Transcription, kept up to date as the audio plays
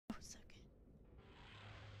Oh, so good.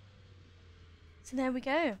 So there we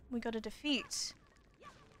go. We got to defeat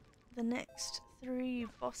the next 3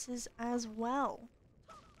 bosses as well.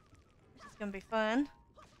 Which is going to be fun.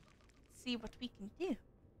 See what we can do.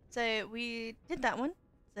 So we did that one.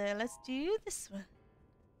 So let's do this one.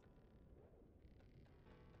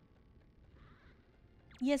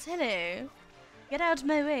 Yes, hello. Get out of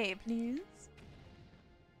my way, please.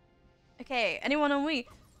 Okay, anyone on Wii?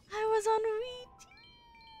 I was on Wii too.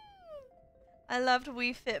 I loved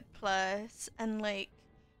Wii Fit Plus and like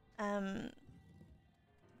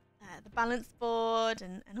the balance board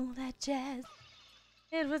and all that jazz.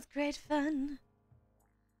 It was great fun.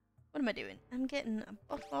 What am I doing? I'm getting a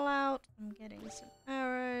bottle out. I'm getting some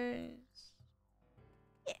arrows.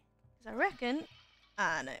 Yeah, because I reckon...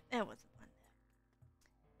 Ah, no, there wasn't one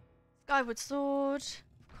there. Skyward Sword,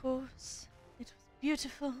 of course. It was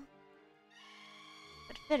beautiful.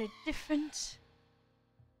 But very different.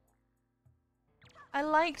 I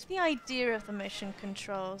liked the idea of the motion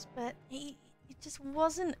controls, but it just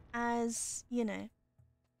wasn't as, you know,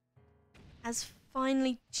 as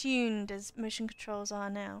finely tuned as motion controls are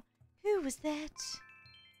now. Who was that?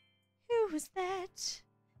 Who was that?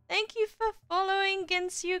 Thank you for following,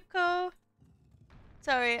 Gensuko.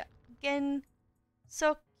 Sorry,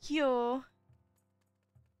 Gensokyo.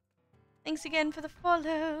 Thanks again for the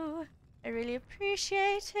follow. I really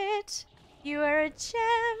appreciate it. You are a gem.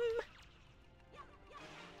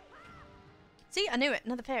 See, I knew it.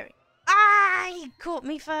 Another fairy. Ah, he caught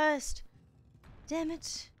me first. Damn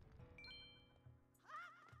it.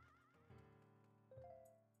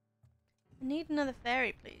 I need another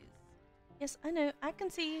fairy, please. Yes, I know. I can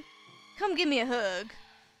see you. Come give me a hug.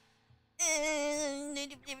 Oh no,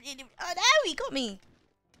 he got me.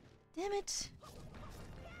 Damn it.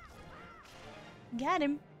 Got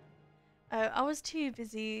him. Oh, I was too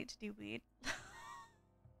busy to do weird.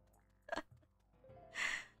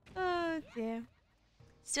 Oh dear.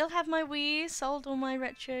 Still have my Wii, sold all my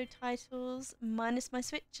retro titles, minus my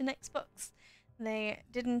Switch and Xbox. They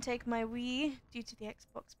didn't take my Wii due to the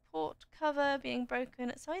Xbox port cover being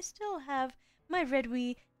broken, so I still have my red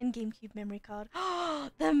Wii and GameCube memory card. Oh,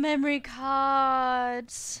 the memory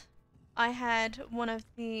cards! I had one of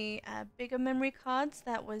the bigger memory cards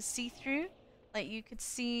that was see-through. Like you could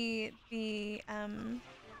see the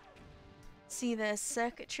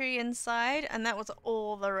circuitry inside, and that was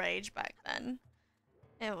all the rage back then.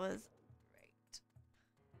 It was great.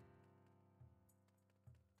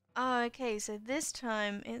 Oh, okay, so this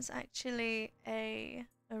time it's actually a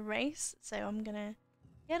race, so I'm gonna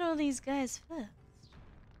get all these guys first.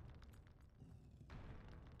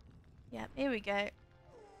 Yeah, here we go.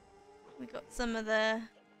 We got some of the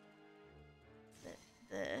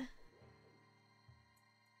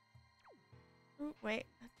oh, wait,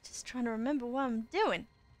 I'm just trying to remember what I'm doing.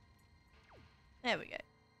 There we go.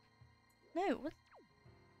 No, what?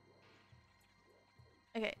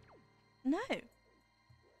 Okay. No.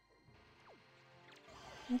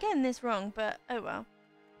 I'm getting this wrong, but oh well.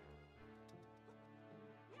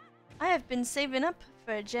 I have been saving up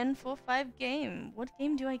for a Gen 4-5 game. What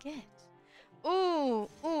game do I get? Ooh,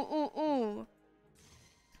 ooh, ooh, ooh.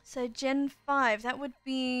 So Gen 5, that would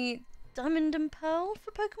be Diamond and Pearl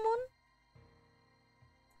for Pokemon?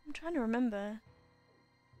 I'm trying to remember.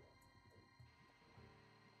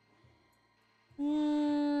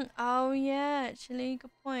 Oh yeah, actually,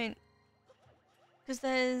 good point. Because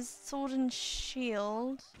there's Sword and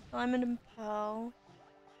Shield, Diamond and Pearl.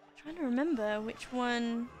 I'm trying to remember which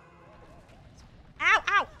one. Ow,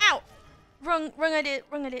 ow, ow! Wrong idea,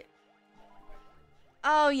 wrong idea.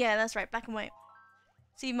 Oh yeah, that's right, black and white.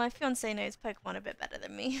 See, my fiance knows Pokemon a bit better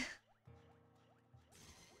than me.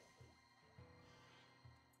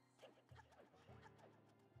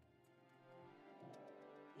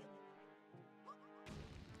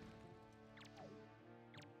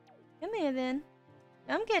 Come here then.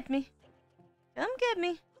 Come get me. Come get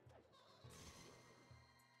me.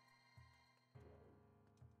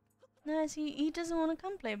 No, see, he doesn't want to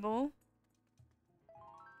come play ball.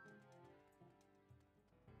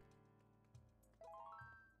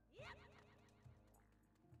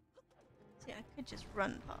 See, I could just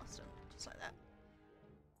run past him, just like that.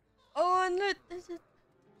 Oh, and look, there's a...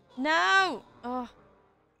 No! Oh.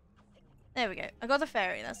 There we go. I got the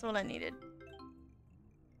fairy, that's all I needed.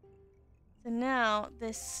 So now,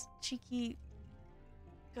 this cheeky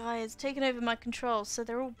guy has taken over my controls, so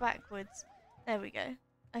they're all backwards. There we go.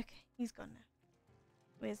 Okay, he's gone now.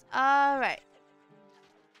 Where's... Alright.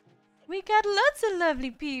 We got lots of lovely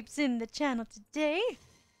peeps in the channel today.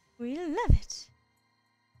 We love it.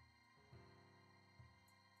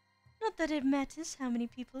 Not that it matters how many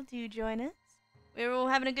people do join us. We're all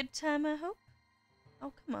having a good time, I hope.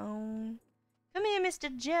 Oh, come on. Come here,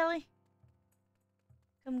 Mr. Jelly.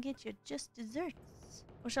 Come get your just desserts.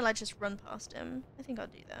 Or shall I just run past him? I think I'll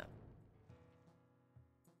do that.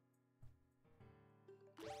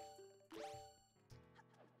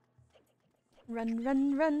 Run,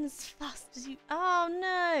 run, run as fast as you... Oh,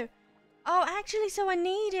 no. Oh, actually, so I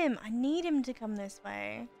need him. I need him to come this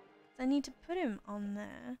way. I need to put him on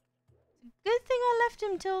there. It's a good thing I left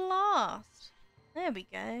him till last. There we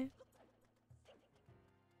go.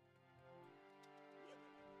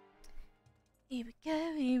 Here we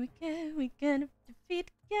go, here we go. We're gonna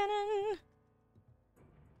defeat Ganon.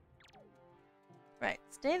 Right,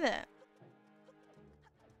 stay there.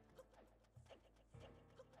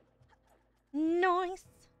 Nice.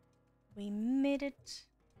 We made it.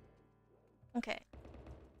 Okay.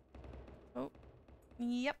 Oh.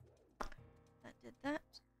 Yep. That did that.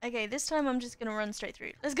 Okay, this time I'm just gonna run straight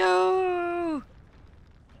through. Let's go!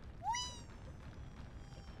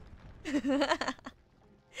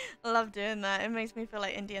 I love doing that. It makes me feel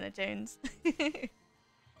like Indiana Jones.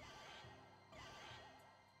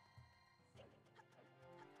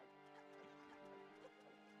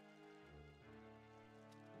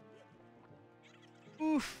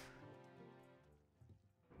 Oof.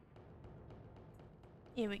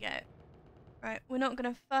 Here we go. Right, we're not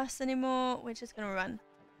gonna fuss anymore. We're just gonna run.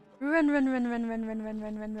 Run, run, run, run, run, run, run,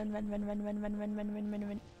 run, run, run, run, run, run, run, run, run, run, run, run,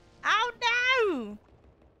 run. Oh no!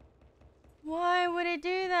 Why would it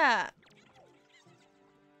do that?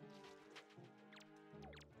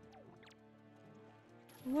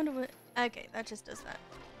 I wonder what... Okay, that just does that.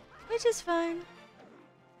 Which is fine.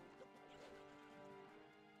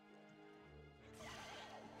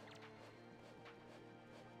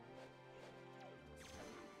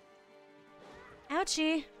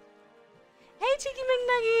 Ouchie. Hey Cheeky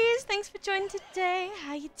McNuggies! Thanks for joining today.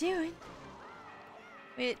 How you doing?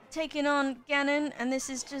 We're taking on Ganon, and this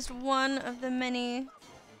is just one of the many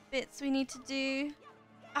bits we need to do.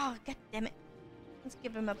 Oh, god damn it. Let's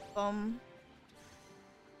give him a bomb.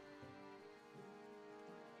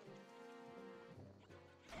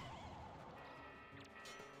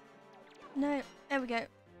 No, there we go.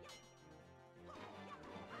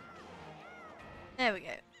 There we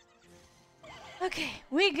go. Okay,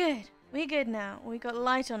 we're good. We're good now. We got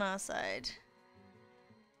light on our side.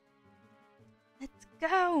 Let's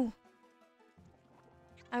go!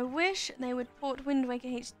 I wish they would port Wind Waker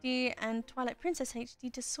HD and Twilight Princess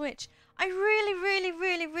HD to Switch. I really, really,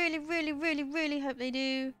 really, really, really, really, really hope they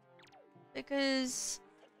do. Because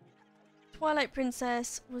Twilight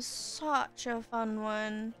Princess was such a fun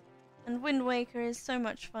one. And Wind Waker is so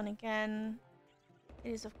much fun again.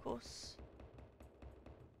 It is, of course,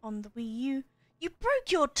 on the Wii U. You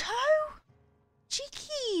broke your toe?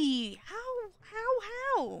 Cheeky! How?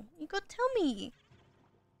 You gotta tell me.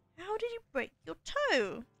 How did you break your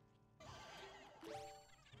toe?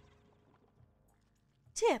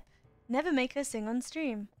 Tip. Never make her sing on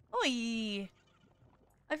stream. Oi!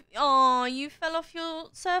 Oh, you fell off your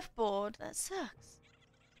surfboard. That sucks.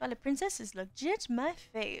 Twilight Princess is legit my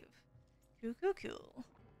fave. Cool.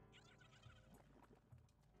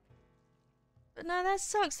 But no, that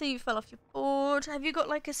sucks that you fell off your board. Have you got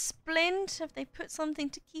like a splint? Have they put something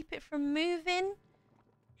to keep it from moving?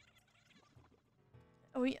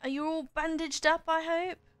 Are you all bandaged up, I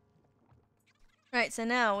hope? Right, so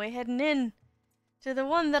now we're heading in to the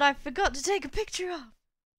one that I forgot to take a picture of.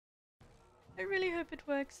 I really hope it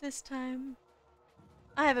works this time.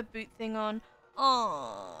 I have a boot thing on.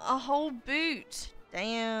 Oh, a whole boot.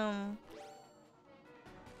 Damn.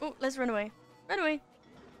 Oh, let's run away. Run away.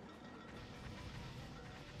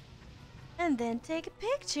 And then take a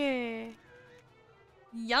picture.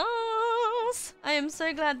 Yes! I am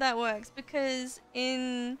so glad that works because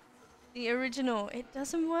in the original it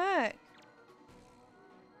doesn't work.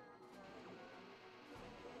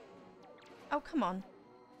 Oh, come on.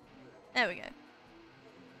 There we go.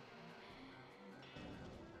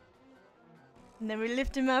 And then we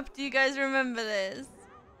lift him up. Do you guys remember this?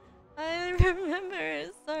 I remember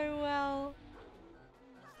it so well.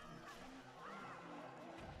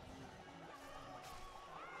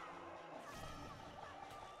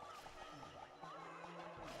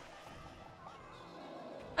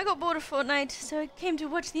 I got bored of Fortnite, so I came to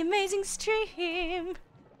watch the amazing stream.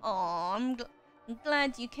 Aw, I'm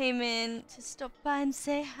glad you came in to stop by and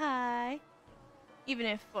say hi. Even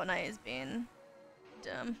if Fortnite is being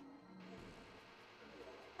dumb.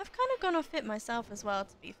 I've kind of gone off it myself as well,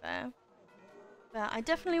 to be fair. But I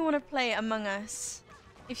definitely want to play Among Us.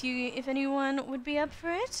 If anyone would be up for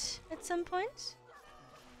it at some point.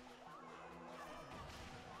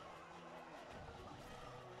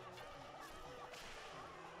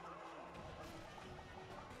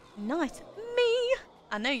 Nice. Me!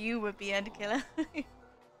 I know you would be, Ed Killer.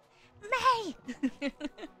 Me!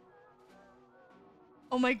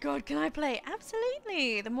 Oh my god, can I play?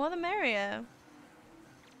 Absolutely! The more the merrier.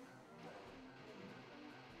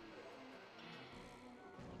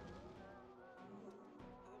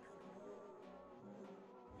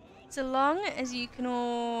 So long as you can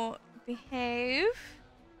all behave,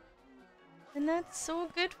 then that's all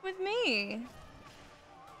good with me.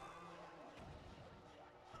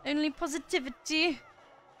 Only positivity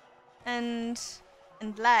and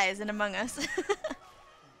lies in Among Us.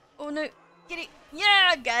 Oh no, get it! Yeah,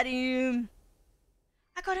 I got him!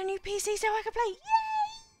 I got a new PC so I can play!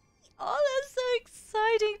 Yay! Oh, that's so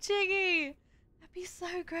exciting, Chiggy! That'd be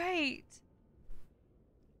so great.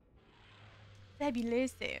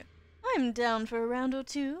 Fabulous. I'm down for a round or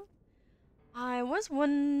two. I was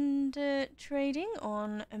wonder trading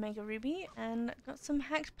on Omega Ruby and got some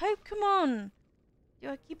hacked Pokemon. Do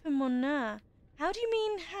I keep them on now? How do you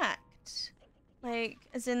mean hacked? Like,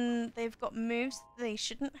 as in they've got moves they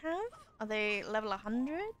shouldn't have? Are they level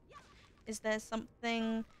 100? Is there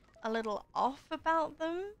something a little off about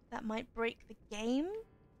them that might break the game?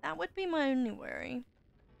 That would be my only worry.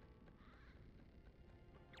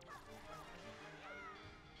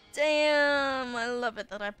 Damn, I love it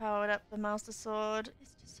that I powered up the Master Sword.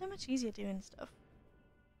 It's just so much easier doing stuff.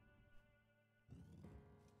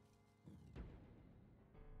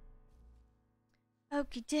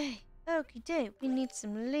 Okie day, we need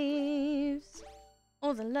some leaves.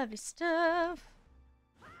 All the lovely stuff.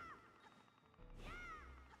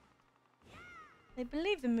 They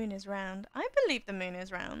believe the moon is round. I believe the moon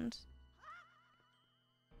is round.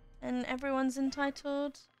 And everyone's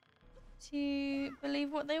entitled to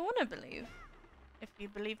believe what they want to believe. If you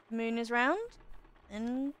believe the moon is round,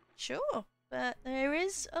 then sure. But there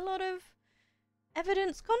is a lot of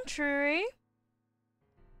evidence contrary.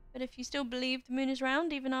 But if you still believe the moon is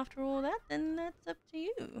round even after all that, then that's up to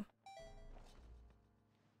you.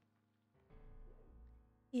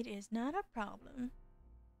 It is not a problem.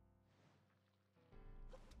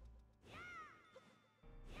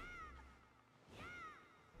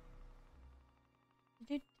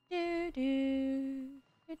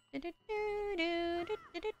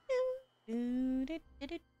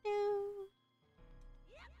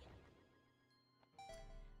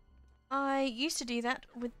 I used to do that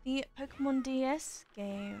with the Pokemon DS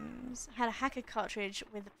games. I had a hacker cartridge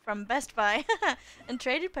from Best Buy and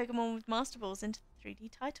traded Pokemon with Master Balls into the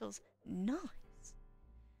 3D titles. Nice!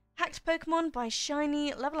 Hacked Pokemon by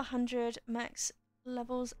shiny, level 100, max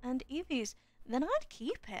levels and EVs. Then I'd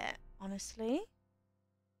keep it, honestly.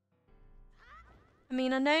 I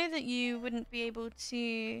mean, I know that you wouldn't be able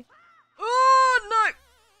to... Oh, no!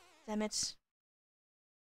 Damn it.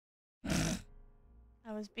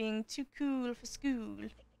 I was being too cool for school.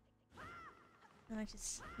 And I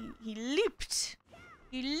just... He looped.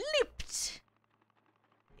 He looped.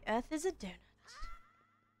 The Earth is a donut.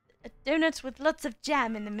 A donut with lots of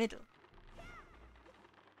jam in the middle.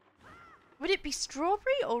 Would it be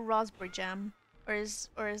strawberry or raspberry jam? Or is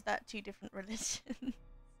that two different religions?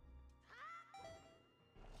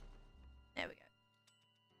 There we go.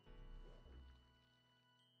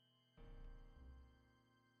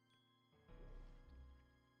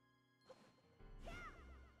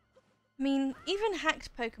 I mean, even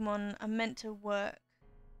hacked Pokemon are meant to work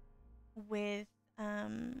with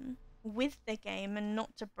the game and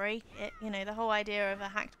not to break it. You know, the whole idea of a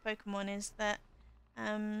hacked Pokemon is that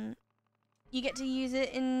you get to use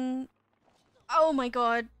it in... Oh my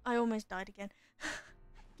god, I almost died again.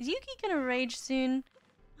 Is Yuki gonna rage soon?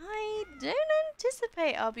 I don't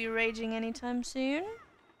anticipate I'll be raging anytime soon.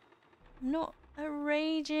 I'm not a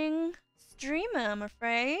raging streamer, I'm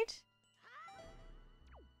afraid.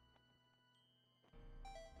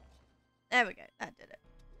 There we go, that did it.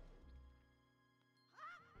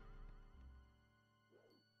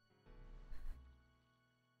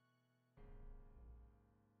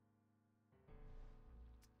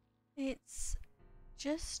 It's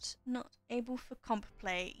just not able for comp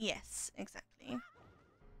play. Yes, exactly.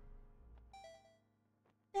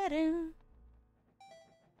 Da-dum.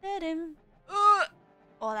 Da-dum. Oh,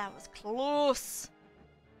 that was close.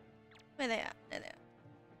 Where they at? There they are.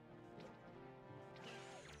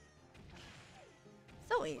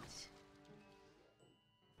 Sweet.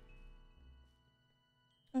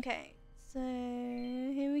 Okay, so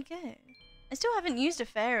here we go. I still haven't used a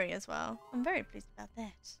fairy as well. I'm very pleased about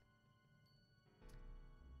that.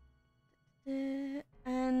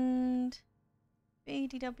 And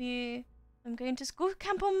BDW, I'm going to school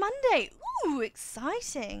camp on Monday. Ooh,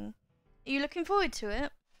 exciting. Are you looking forward to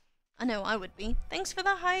it? I know I would be. Thanks for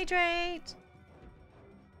the hydrate.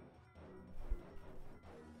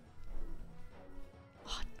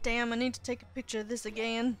 damn, I need to take a picture of this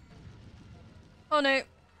again. Oh no.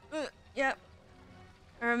 Yep.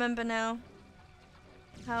 I remember now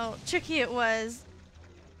how tricky it was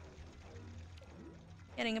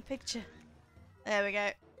getting a picture. There we go.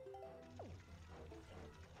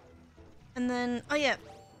 And then, oh yeah,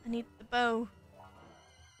 I need the bow.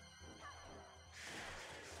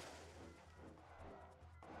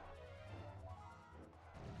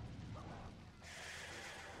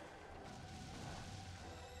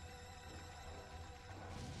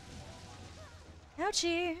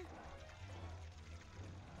 Ouchie!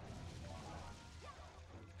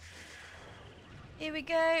 Here we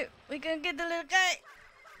go. We're gonna get the little guy.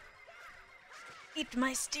 Eat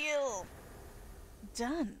my steel.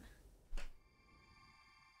 Done.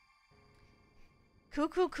 Cool,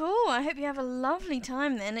 cool, cool. I hope you have a lovely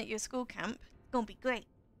time then at your school camp. It's gonna be great.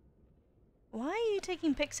 Why are you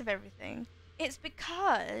taking pics of everything? It's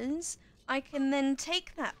because I can then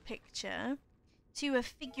take that picture to a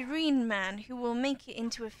figurine man who will make it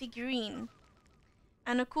into a figurine.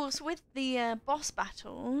 And of course, with the boss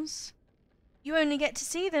battles, you only get to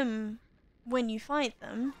see them when you fight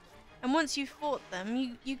them. And once you've fought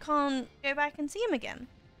them, you can't go back and see them again.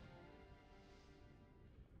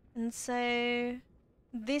 And so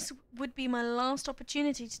this would be my last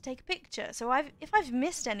opportunity to take a picture. So if I've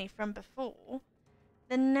missed any from before,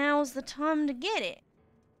 then now's the time to get it.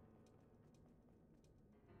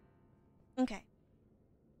 Okay.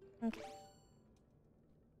 Okay.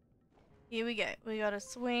 Here we go. We gotta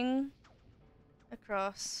swing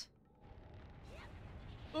across.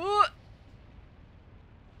 Ooh!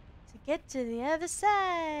 To get to the other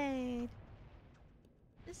side.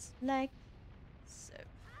 Just like so.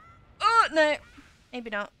 Oh, no! Maybe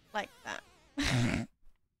not like that.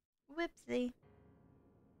 Whoopsie.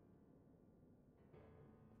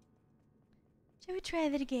 Shall we try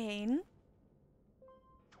that again?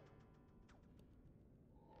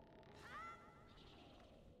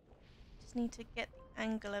 Just need to get the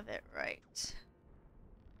angle of it right.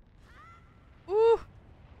 Ooh!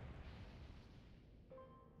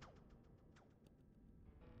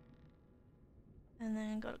 And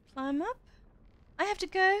then gotta climb up. I have to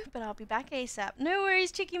go, but I'll be back ASAP. No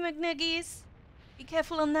worries, Chicky McNuggies. Be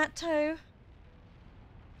careful on that toe.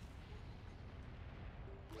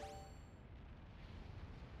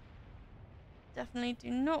 Definitely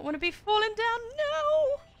do not want to be falling down.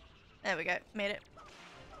 No! There we go. Made it.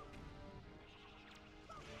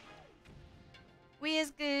 We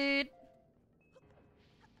is good.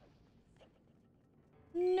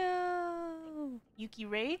 No. Yuki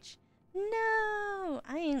rage? No,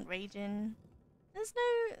 I ain't raging. There's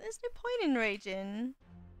no point in raging.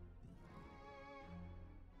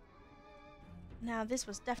 Now this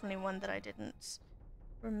was definitely one that I didn't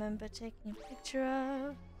remember taking a picture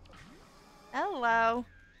of. Hello.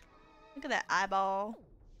 Look at that eyeball.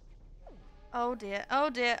 Oh dear, oh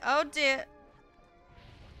dear, oh dear.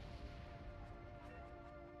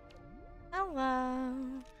 Hello.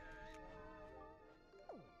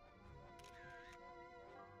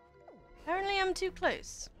 Apparently I'm too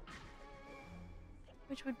close.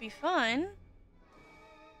 Which would be fine.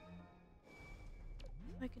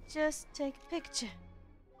 If I could just take a picture.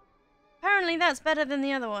 Apparently that's better than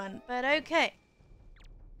the other one, but okay.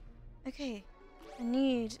 Okay, I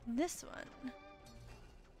need this one.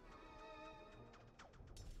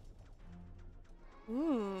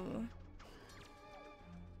 Ooh.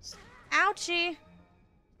 Ouchie!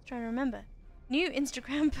 Trying to remember. New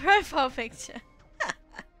Instagram profile picture.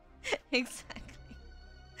 Exactly.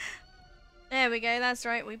 There we go, that's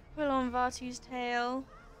right. We pull on Vartu's tail.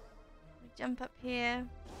 We jump up here.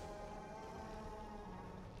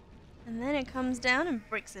 And then it comes down and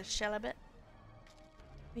breaks the shell a bit.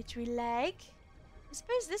 Which we like. I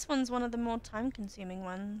suppose this one's one of the more time-consuming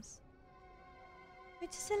ones.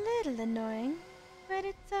 Which is a little annoying, but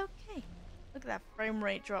it's okay. Look at that frame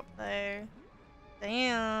rate drop though.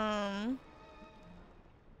 Damn.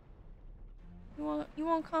 You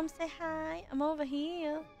won't come say hi? I'm over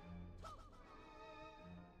here.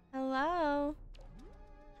 Hello.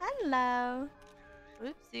 Hello.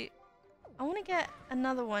 Oopsie. I want to get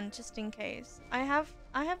another one just in case. I have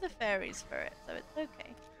the fairies for it, so it's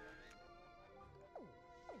okay.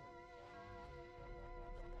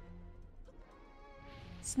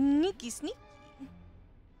 Sneaky, sneaky.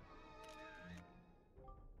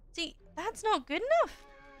 See, that's not good enough.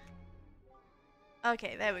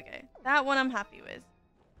 Okay, there we go. That one I'm happy with.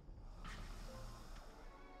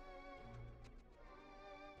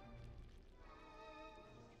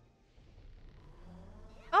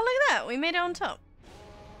 Oh, look at that! We made it on top.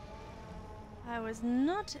 I was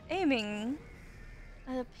not aiming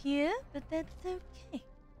up here, but that's okay.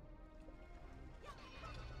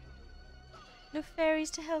 No fairies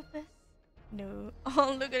to help us? No.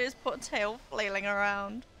 Oh, look at his poor tail flailing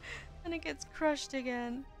around. And it gets crushed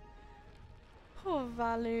again. Poor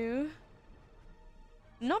Valu.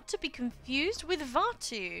 Not to be confused with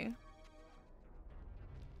Vatu.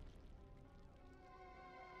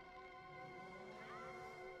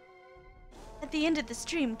 At the end of the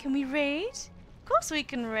stream, can we raid? Of course we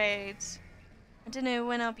can raid. I don't know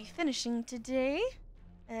when I'll be finishing today,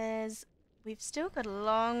 as we've still got a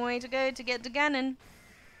long way to go to get to Ganon.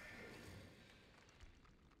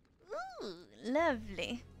 Ooh,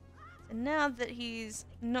 lovely. So now that he's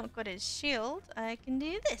not got his shield, I can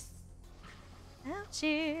do this.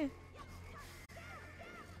 Ouchie.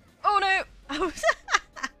 Oh no!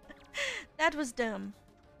 That was dumb.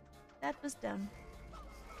 That was dumb.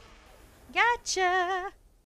 Gotcha!